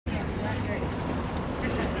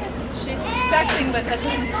She's expecting, but that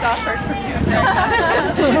doesn't stop her from doing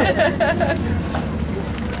that.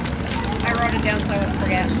 I wrote it down so I wouldn't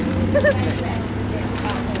forget.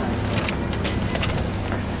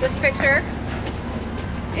 This picture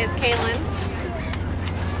is Kaylin.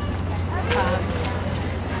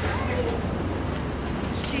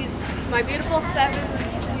 She's my beautiful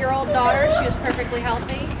 7-year-old daughter. She was perfectly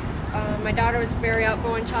healthy. My daughter was a very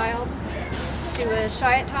outgoing child. She was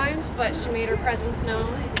shy at times, but she made her presence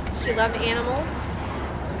known. She loved animals.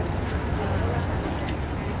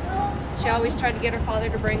 She always tried to get her father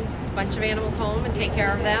to bring a bunch of animals home and take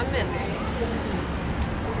care of them and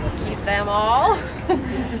keep them all.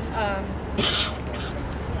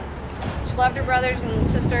 She loved her brothers and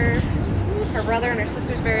sisters, her brother and her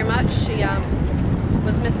sisters very much. She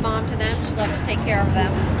was Miss Mom to them. She loved to take care of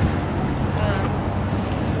them.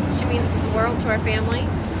 She means the world to our family.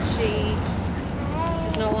 She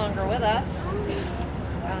is no longer with us.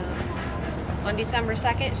 On December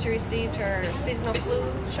 2nd, she received her seasonal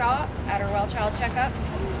flu shot at her well child checkup,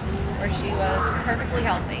 where she was perfectly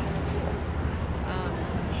healthy.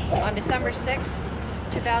 On December 6th,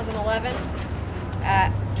 2011,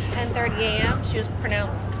 at 10:30 a.m., she was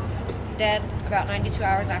pronounced dead about 92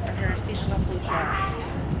 hours after her seasonal flu shot.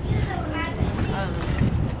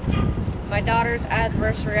 My daughter's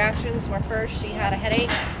adverse reactions were first, she had a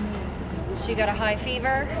headache, she got a high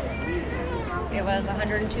fever. It was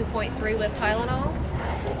 102.3 with Tylenol.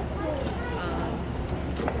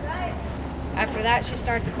 After that, she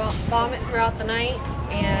started to vomit throughout the night,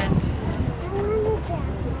 and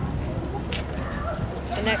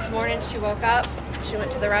the next morning she woke up, she went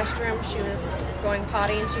to the restroom, she was going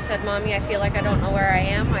potty, and she said, "Mommy, I feel like I don't know where I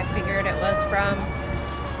am." I figured it was from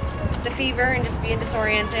the fever and just being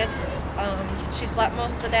disoriented. She slept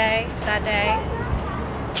most of the day that day.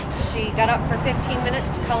 She got up for 15 minutes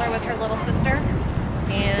to color with her little sister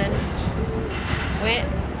and went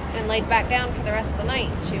and laid back down for the rest of the night.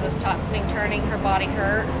 She was tossing and turning, her body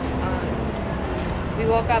hurt. We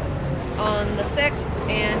woke up on the 6th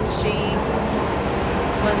and she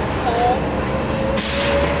was cold,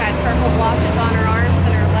 had purple blotches on her arms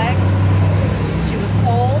and her legs. She was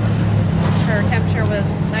cold. Her temperature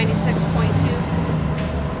was 96.2.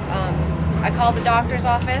 I called the doctor's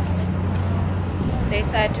office. They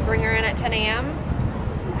said to bring her in at 10 a.m.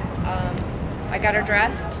 I got her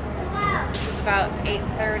dressed. This is about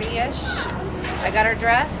 8:30-ish. I got her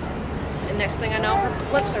dressed, and next thing I know, her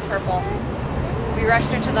lips are purple. We rushed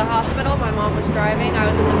her to the hospital. My mom was driving. I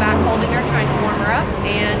was in the back holding her, trying to warm her up,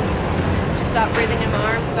 and she stopped breathing in my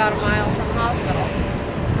arms about a mile from the hospital.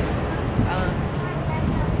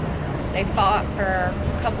 They fought for a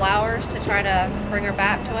couple hours to try to bring her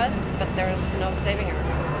back to us, but there was no saving her.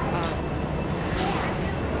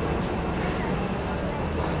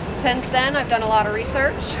 Since then, I've done a lot of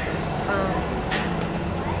research,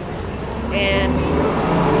 and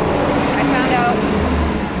I found out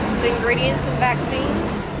the ingredients in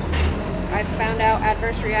vaccines. I found out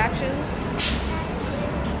adverse reactions.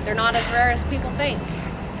 They're not as rare as people think.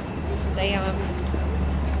 They,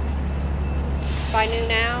 if I knew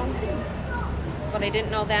now what I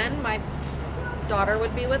didn't know then, my daughter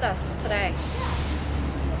would be with us today.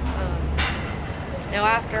 Now,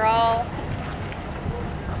 after all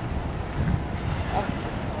of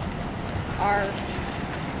our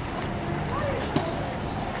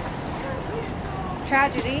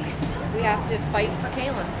tragedy, we have to fight for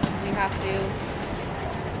Kaylin. We have to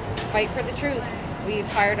fight for the truth. We've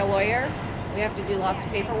hired a lawyer. We have to do lots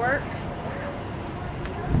of paperwork.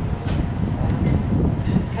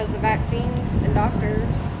 Because the vaccines and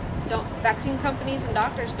vaccine companies and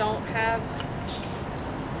doctors don't have,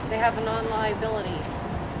 they have a non-liability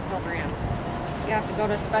program. You have to go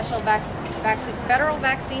to a special federal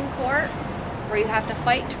vaccine court where you have to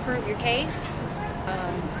fight to prove your case.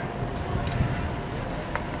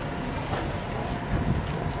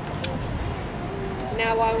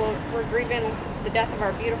 Now while we're grieving the death of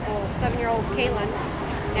our beautiful 7-year-old Kaylin,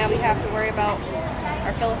 now we have to worry about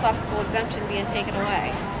our philosophical exemption being taken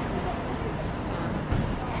away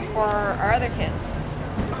for our other kids.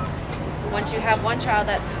 Once you have one child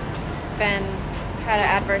that's had an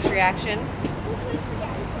adverse reaction,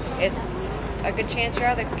 it's a good chance your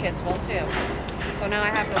other kids will too. So now I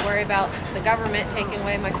have to worry about the government taking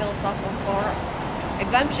away my philosophical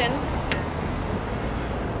exemption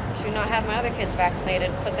to not have my other kids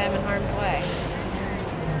vaccinated, put them in harm's way.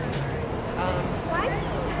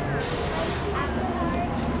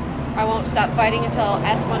 I won't stop fighting until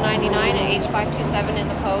S.199 and H. is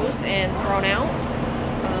opposed and thrown out.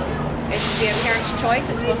 It should be a parent's choice.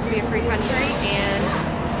 It's supposed to be a free country, and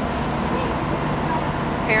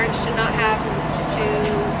parents should not have to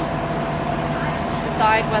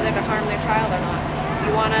decide whether to harm their child or not. If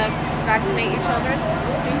you want to vaccinate your children,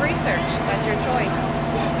 do research. That's your choice.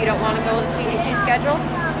 If you don't want to go with the CDC schedule,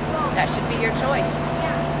 that should be your choice.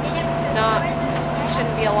 It's not, it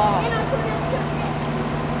shouldn't be a law.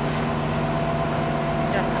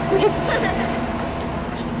 Done.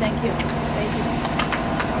 Thank you. Thank you.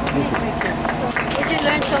 Thank you. Did you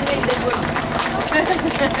learn so many big words?